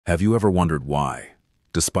Have you ever wondered why,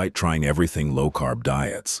 despite trying everything low-carb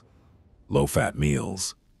diets, low-fat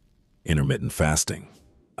meals, intermittent fasting,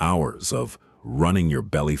 hours of running your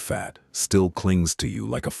belly fat still clings to you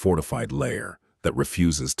like a fortified layer that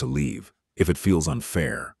refuses to leave? If it feels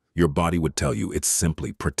unfair, your body would tell you it's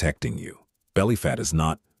simply protecting you. Belly fat is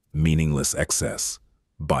not meaningless excess.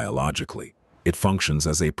 Biologically, it functions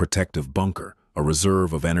as a protective bunker, a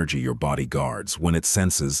reserve of energy your body guards when it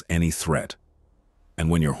senses any threat. And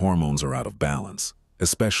when your hormones are out of balance,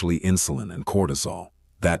 especially insulin and cortisol,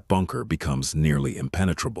 that bunker becomes nearly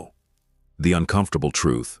impenetrable. The uncomfortable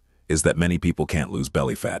truth is that many people can't lose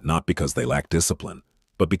belly fat not because they lack discipline,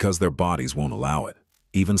 but because their bodies won't allow it.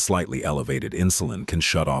 Even slightly elevated insulin can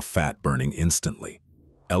shut off fat burning instantly.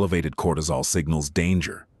 Elevated cortisol signals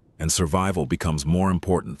danger, and survival becomes more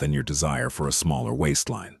important than your desire for a smaller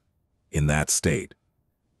waistline. In that state,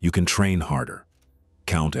 you can train harder,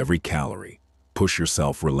 count every calorie, push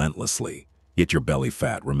yourself relentlessly, yet your belly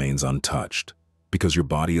fat remains untouched because your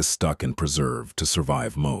body is stuck in preserve to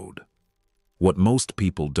survive mode. What most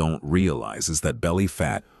people don't realize is that belly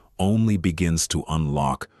fat only begins to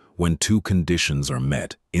unlock when two conditions are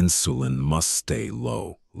met. Insulin must stay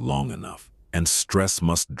low long enough, and stress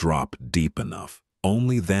must drop deep enough.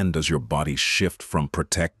 Only then does your body shift from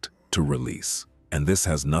protect to release. And this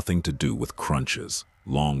has nothing to do with crunches,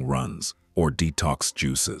 long runs, or detox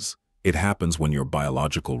juices. It happens when your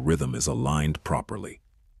biological rhythm is aligned properly.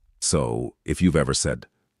 So, if you've ever said,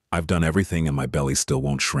 "I've done everything and my belly still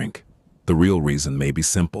won't shrink," the real reason may be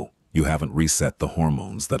simple. You haven't reset the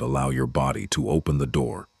hormones that allow your body to open the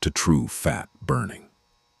door to true fat burning.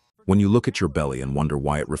 When you look at your belly and wonder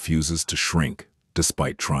why it refuses to shrink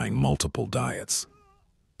despite trying multiple diets,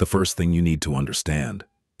 the first thing you need to understand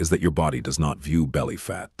is that your body does not view belly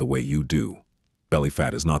fat the way you do. Belly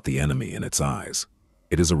fat is not the enemy in its eyes.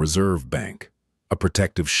 It is a reserve bank, a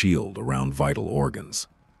protective shield around vital organs,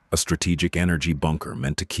 a strategic energy bunker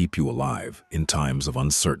meant to keep you alive in times of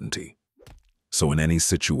uncertainty. So in any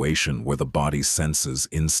situation where the body senses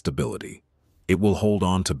instability, it will hold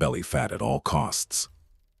on to belly fat at all costs.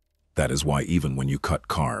 That is why even when you cut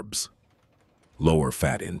carbs, lower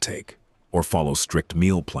fat intake, or follow strict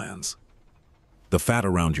meal plans, the fat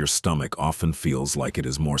around your stomach often feels like it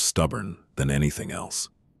is more stubborn than anything else.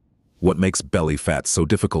 What makes belly fat so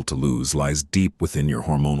difficult to lose lies deep within your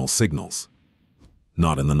hormonal signals,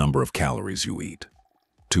 not in the number of calories you eat.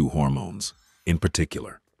 Two hormones, in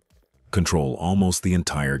particular, control almost the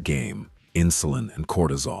entire game: insulin and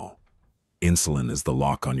cortisol. Insulin is the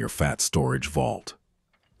lock on your fat storage vault.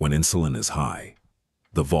 When insulin is high,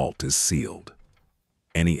 the vault is sealed.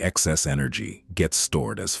 Any excess energy gets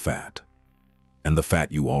stored as fat, and the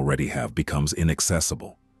fat you already have becomes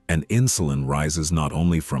inaccessible. And insulin rises not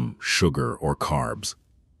only from sugar or carbs,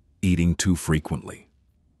 eating too frequently,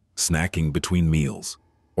 snacking between meals,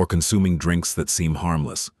 or consuming drinks that seem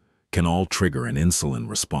harmless can all trigger an insulin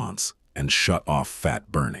response and shut off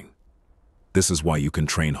fat burning. This is why you can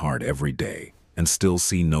train hard every day and still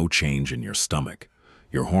see no change in your stomach.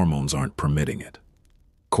 Your hormones aren't permitting it.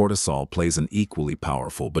 Cortisol plays an equally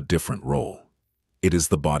powerful but different role. It is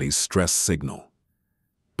the body's stress signal.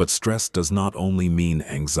 But stress does not only mean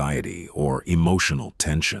anxiety or emotional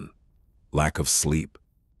tension. Lack of sleep,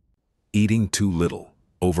 eating too little,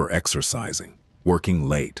 over-exercising, working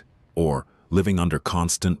late, or living under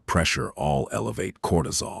constant pressure all elevate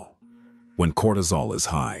cortisol. When cortisol is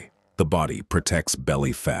high, the body protects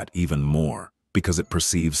belly fat even more because it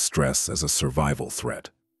perceives stress as a survival threat.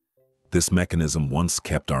 This mechanism once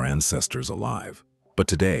kept our ancestors alive, but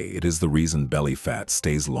today it is the reason belly fat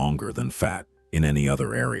stays longer than fat in any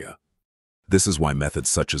other area. This is why methods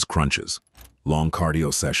such as crunches, long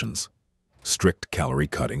cardio sessions, strict calorie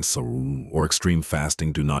cutting, or extreme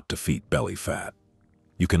fasting do not defeat belly fat.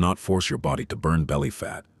 You cannot force your body to burn belly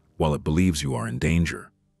fat while it believes you are in danger.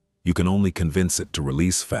 You can only convince it to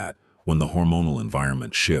release fat when the hormonal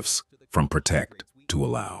environment shifts from protect to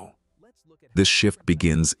allow. This shift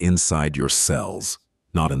begins inside your cells,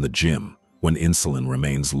 not in the gym. When insulin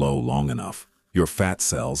remains low long enough, your fat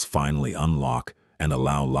cells finally unlock and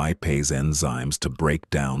allow lipase enzymes to break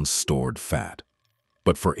down stored fat.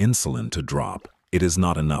 But for insulin to drop, it is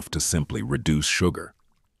not enough to simply reduce sugar.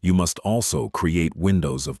 You must also create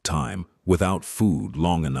windows of time without food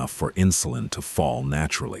long enough for insulin to fall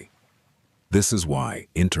naturally. This is why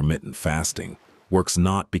intermittent fasting works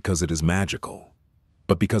not because it is magical,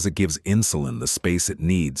 but because it gives insulin the space it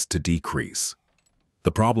needs to decrease.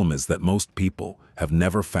 The problem is that most people have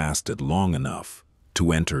never fasted long enough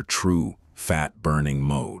to enter true fat-burning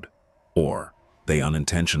mode, or they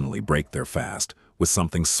unintentionally break their fast with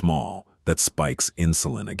something small that spikes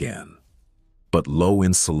insulin again. But low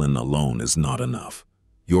insulin alone is not enough.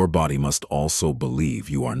 Your body must also believe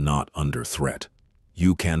you are not under threat.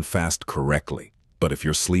 You can fast correctly, but if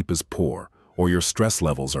your sleep is poor or your stress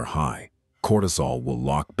levels are high, cortisol will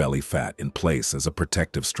lock belly fat in place as a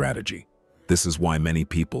protective strategy. This is why many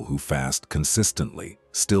people who fast consistently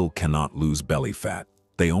still cannot lose belly fat.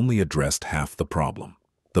 They only addressed half the problem.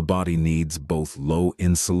 The body needs both low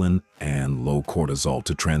insulin and low cortisol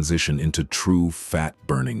to transition into true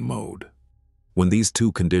fat-burning mode. When these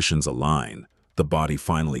two conditions align, the body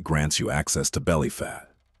finally grants you access to belly fat.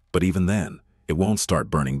 But even then, it won't start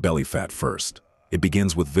burning belly fat first. It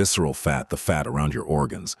begins with visceral fat, the fat around your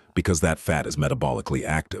organs, because that fat is metabolically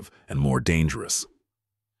active and more dangerous.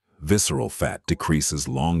 Visceral fat decreases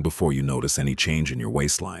long before you notice any change in your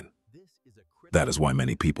waistline. That is why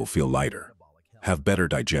many people feel lighter, have better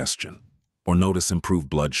digestion, or notice improved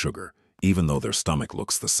blood sugar, even though their stomach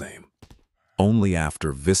looks the same. Only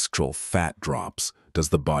after visceral fat drops does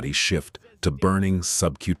the body shift to burning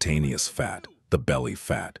subcutaneous fat, the belly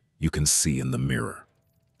fat you can see in the mirror.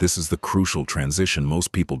 This is the crucial transition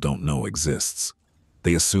most people don't know exists.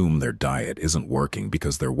 They assume their diet isn't working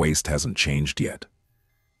because their waist hasn't changed yet,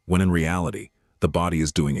 when in reality, the body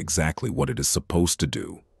is doing exactly what it is supposed to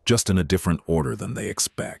do, just in a different order than they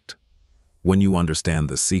expect. When you understand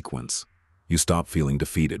the sequence, you stop feeling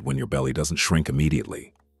defeated when your belly doesn't shrink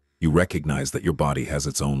immediately. You recognize that your body has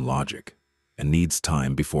its own logic and needs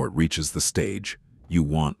time before it reaches the stage you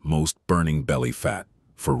want most, burning belly fat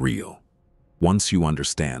for real. Once you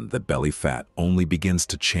understand that belly fat only begins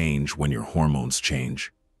to change when your hormones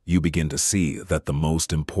change, you begin to see that the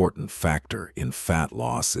most important factor in fat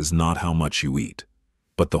loss is not how much you eat,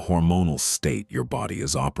 but the hormonal state your body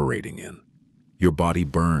is operating in. Your body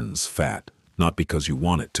burns fat not because you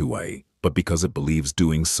want it to, but because it believes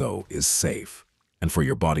doing so is safe. And for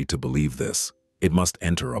your body to believe this, it must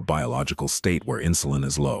enter a biological state where insulin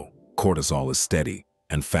is low, cortisol is steady,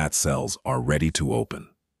 and fat cells are ready to open.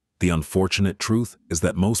 The unfortunate truth is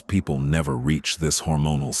that most people never reach this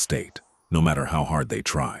hormonal state, no matter how hard they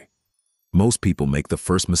try. Most people make the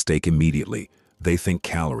first mistake immediately. They think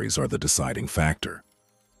calories are the deciding factor.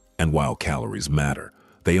 And while calories matter,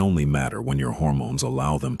 they only matter when your hormones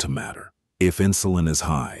allow them to matter. If insulin is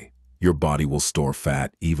high, your body will store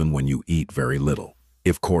fat even when you eat very little.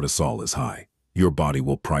 If cortisol is high, your body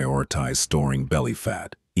will prioritize storing belly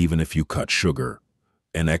fat, even if you cut sugar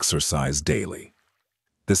and exercise daily.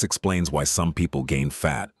 This explains why some people gain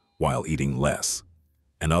fat while eating less,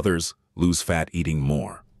 and others lose fat eating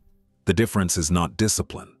more. The difference is not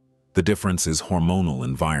discipline. The difference is hormonal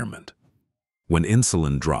environment. When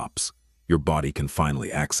insulin drops, your body can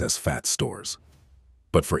finally access fat stores.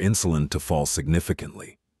 But for insulin to fall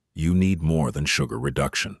significantly, you need more than sugar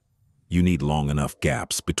reduction. You need long enough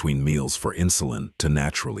gaps between meals for insulin to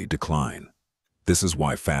naturally decline. This is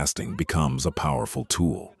why fasting becomes a powerful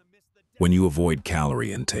tool. When you avoid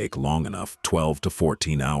calorie intake long enough, 12 to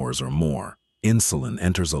 14 hours or more, insulin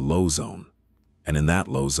enters a low zone. And in that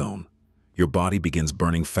low zone, your body begins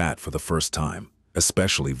burning fat for the first time,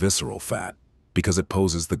 especially visceral fat, because it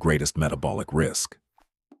poses the greatest metabolic risk.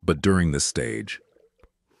 But during this stage,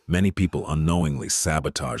 many people unknowingly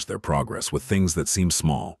sabotage their progress with things that seem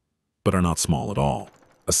small, but are not small at all.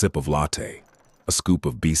 A sip of latte, a scoop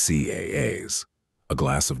of BCAAs, a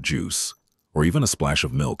glass of juice, or even a splash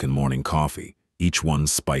of milk in morning coffee, each one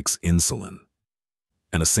spikes insulin.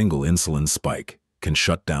 And a single insulin spike can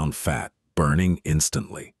shut down fat burning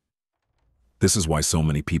instantly. This is why so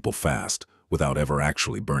many people fast without ever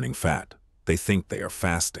actually burning fat. They think they are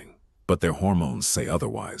fasting, but their hormones say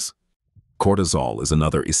otherwise. Cortisol is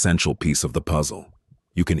another essential piece of the puzzle.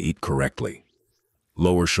 You can eat correctly,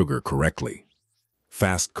 lower sugar correctly,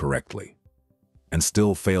 fast correctly, and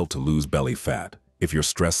still fail to lose belly fat if your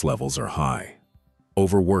stress levels are high.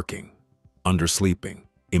 Overworking, undersleeping,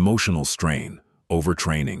 emotional strain,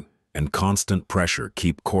 overtraining, and constant pressure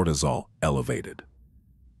keep cortisol elevated.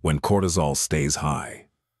 When cortisol stays high,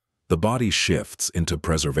 the body shifts into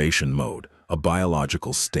preservation mode, a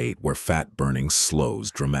biological state where fat burning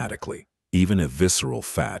slows dramatically. Even if visceral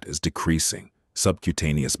fat is decreasing,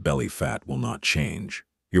 subcutaneous belly fat will not change.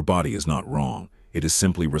 Your body is not wrong. It is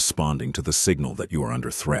simply responding to the signal that you are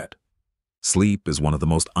under threat. Sleep is one of the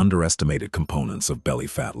most underestimated components of belly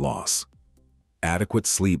fat loss. Adequate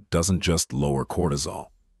sleep doesn't just lower cortisol.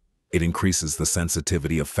 It increases the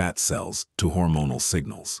sensitivity of fat cells to hormonal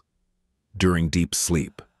signals. During deep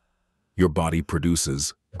sleep, your body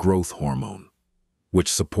produces growth hormone,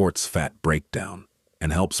 which supports fat breakdown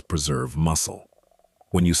and helps preserve muscle.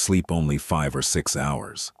 When you sleep only 5 or 6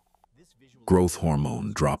 hours, growth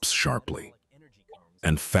hormone drops sharply,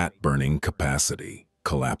 and fat-burning capacity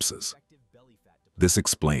collapses. This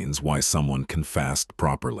explains why someone can fast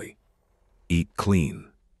properly, eat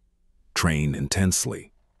clean, train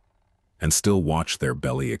intensely, and still watch their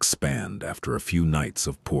belly expand after a few nights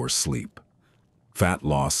of poor sleep. Fat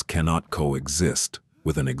loss cannot coexist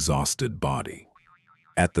with an exhausted body.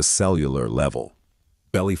 At the cellular level,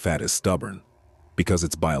 belly fat is stubborn because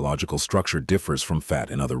its biological structure differs from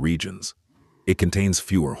fat in other regions. It contains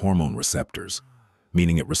fewer hormone receptors,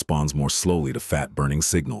 meaning it responds more slowly to fat-burning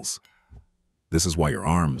signals. This is why your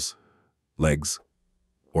arms, legs,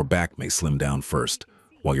 or back may slim down first,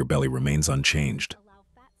 while your belly remains unchanged.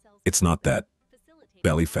 It's not that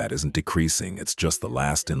belly fat isn't decreasing, it's just the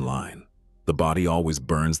last in line. The body always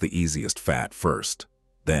burns the easiest fat first,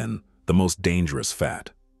 then the most dangerous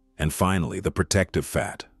fat, and finally the protective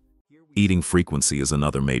fat. Eating frequency is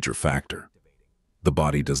another major factor. The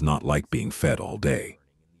body does not like being fed all day.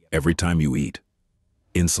 Every time you eat,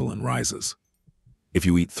 insulin rises. If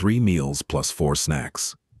you eat 3 meals plus 4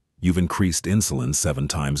 snacks, you've increased insulin 7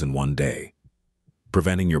 times in one day,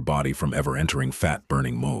 preventing your body from ever entering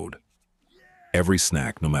fat-burning mode. Every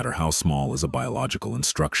snack, no matter how small, is a biological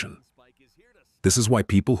instruction. This is why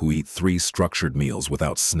people who eat 3 structured meals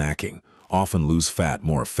without snacking often lose fat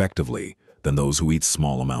more effectively than those who eat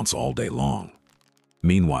small amounts all day long.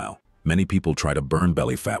 Meanwhile, many people try to burn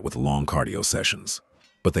belly fat with long cardio sessions,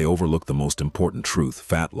 but they overlook the most important truth: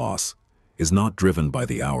 fat loss is not driven by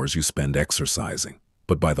the hours you spend exercising,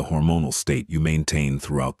 but by the hormonal state you maintain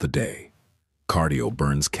throughout the day. Cardio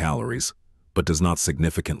burns calories, but does not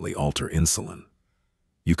significantly alter insulin.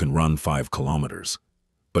 You can run 5 kilometers,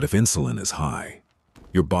 but if insulin is high,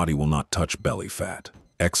 your body will not touch belly fat.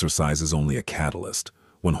 Exercise is only a catalyst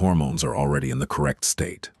when hormones are already in the correct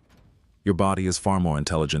state. Your body is far more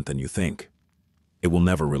intelligent than you think. It will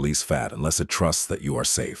never release fat unless it trusts that you are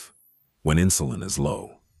safe. When insulin is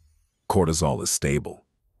low, cortisol is stable,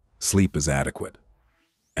 sleep is adequate,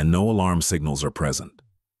 and no alarm signals are present,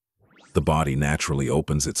 the body naturally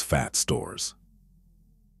opens its fat stores.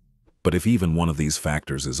 But if even one of these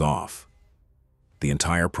factors is off, the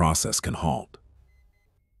entire process can halt.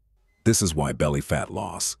 This is why belly fat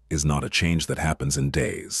loss is not a change that happens in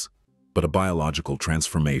days, but a biological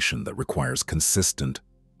transformation that requires consistent,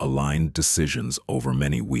 aligned decisions over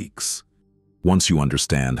many weeks. Once you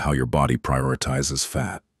understand how your body prioritizes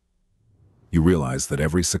fat, you realize that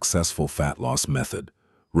every successful fat loss method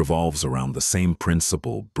revolves around the same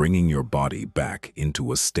principle: bringing your body back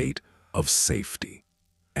into a state of safety.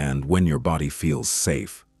 And when your body feels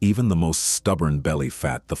safe, even the most stubborn belly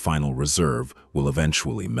fat, the final reserve, will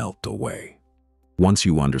eventually melt away. Once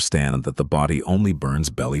you understand that the body only burns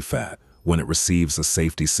belly fat when it receives a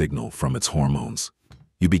safety signal from its hormones,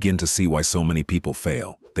 you begin to see why so many people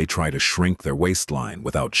fail. They try to shrink their waistline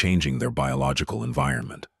without changing their biological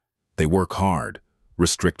environment. They work hard,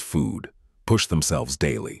 restrict food, push themselves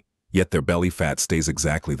daily, yet their belly fat stays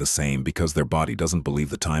exactly the same because their body doesn't believe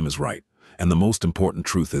the time is right. And the most important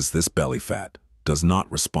truth is this: belly fat does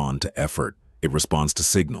not respond to effort, it responds to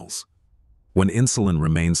signals. When insulin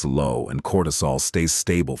remains low and cortisol stays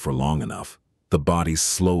stable for long enough, the body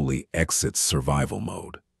slowly exits survival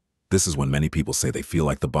mode. This is when many people say they feel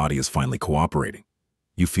like the body is finally cooperating.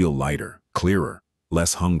 You feel lighter, clearer,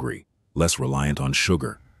 less hungry, less reliant on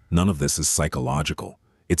sugar. None of this is psychological,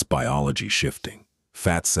 it's biology shifting.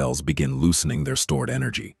 Fat cells begin loosening their stored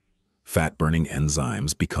energy. Fat-burning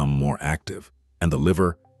enzymes become more active, and the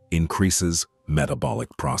liver increases metabolic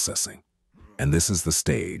processing. And this is the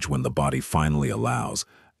stage when the body finally allows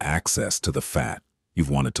access to the fat you've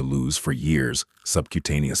wanted to lose for years: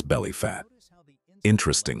 subcutaneous belly fat.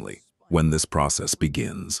 Interestingly, when this process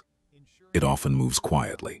begins, it often moves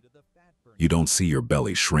quietly. You don't see your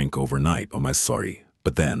belly shrink overnight,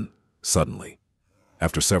 but then, suddenly,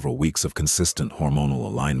 after several weeks of consistent hormonal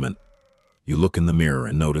alignment, you look in the mirror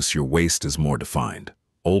and notice your waist is more defined.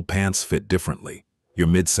 Old pants fit differently. Your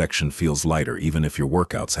midsection feels lighter even if your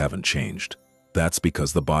workouts haven't changed. That's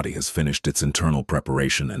because the body has finished its internal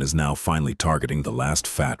preparation and is now finally targeting the last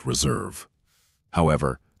fat reserve.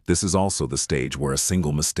 However, this is also the stage where a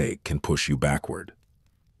single mistake can push you backward.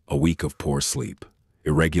 A week of poor sleep,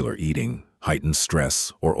 irregular eating, heightened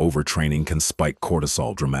stress, or overtraining can spike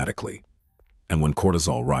cortisol dramatically. And when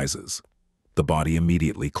cortisol rises, the body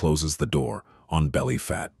immediately closes the door on belly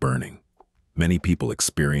fat burning. Many people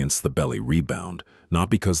experience the belly rebound, not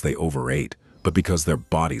because they overate, but because their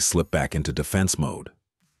bodies slip back into defense mode.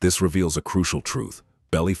 This reveals a crucial truth: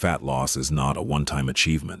 belly fat loss is not a one-time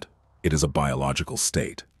achievement. It is a biological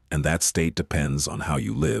state, and that state depends on how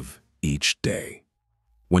you live each day.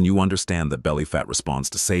 When you understand that belly fat responds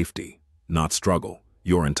to safety, not struggle,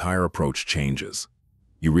 your entire approach changes.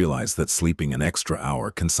 You realize that sleeping an extra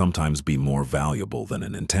hour can sometimes be more valuable than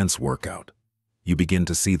an intense workout. You begin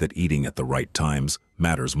to see that eating at the right times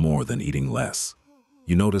matters more than eating less.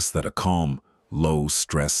 You notice that a calm,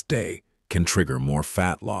 low-stress day can trigger more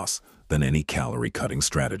fat loss than any calorie-cutting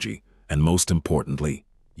strategy, and most importantly,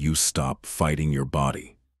 you stop fighting your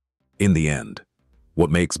body. In the end,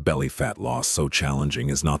 what makes belly fat loss so challenging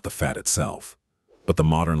is not the fat itself, but the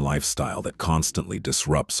modern lifestyle that constantly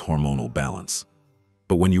disrupts hormonal balance.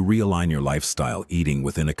 But when you realign your lifestyle, eating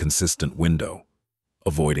within a consistent window,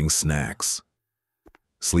 avoiding snacks,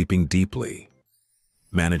 sleeping deeply,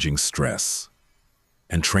 managing stress,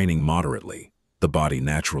 and training moderately, the body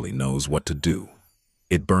naturally knows what to do.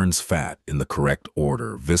 It burns fat in the correct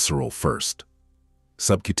order: visceral first,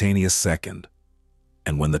 subcutaneous second,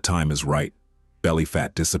 and when the time is right, belly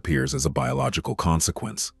fat disappears as a biological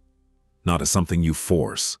consequence, not as something you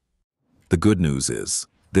force. The good news is,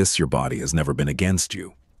 your body has never been against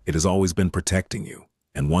you. It has always been protecting you.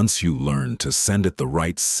 And once you learn to send it the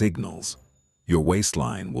right signals, your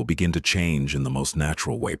waistline will begin to change in the most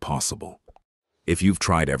natural way possible. If you've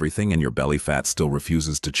tried everything and your belly fat still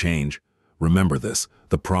refuses to change, remember this: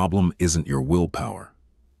 the problem isn't your willpower.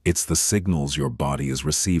 It's the signals your body is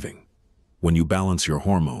receiving. When you balance your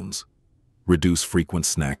hormones, reduce frequent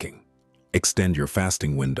snacking, extend your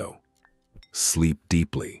fasting window, sleep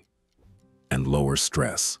deeply, and lower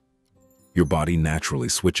stress, your body naturally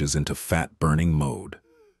switches into fat-burning mode.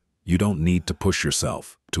 You don't need to push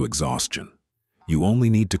yourself to exhaustion. You only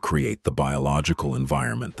need to create the biological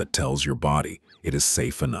environment that tells your body it is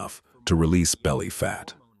safe enough to release belly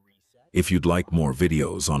fat. If you'd like more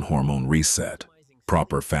videos on hormone reset,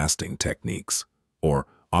 proper fasting techniques, or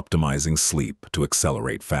optimizing sleep to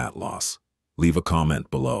accelerate fat loss, leave a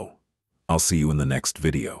comment below. I'll see you in the next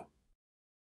video.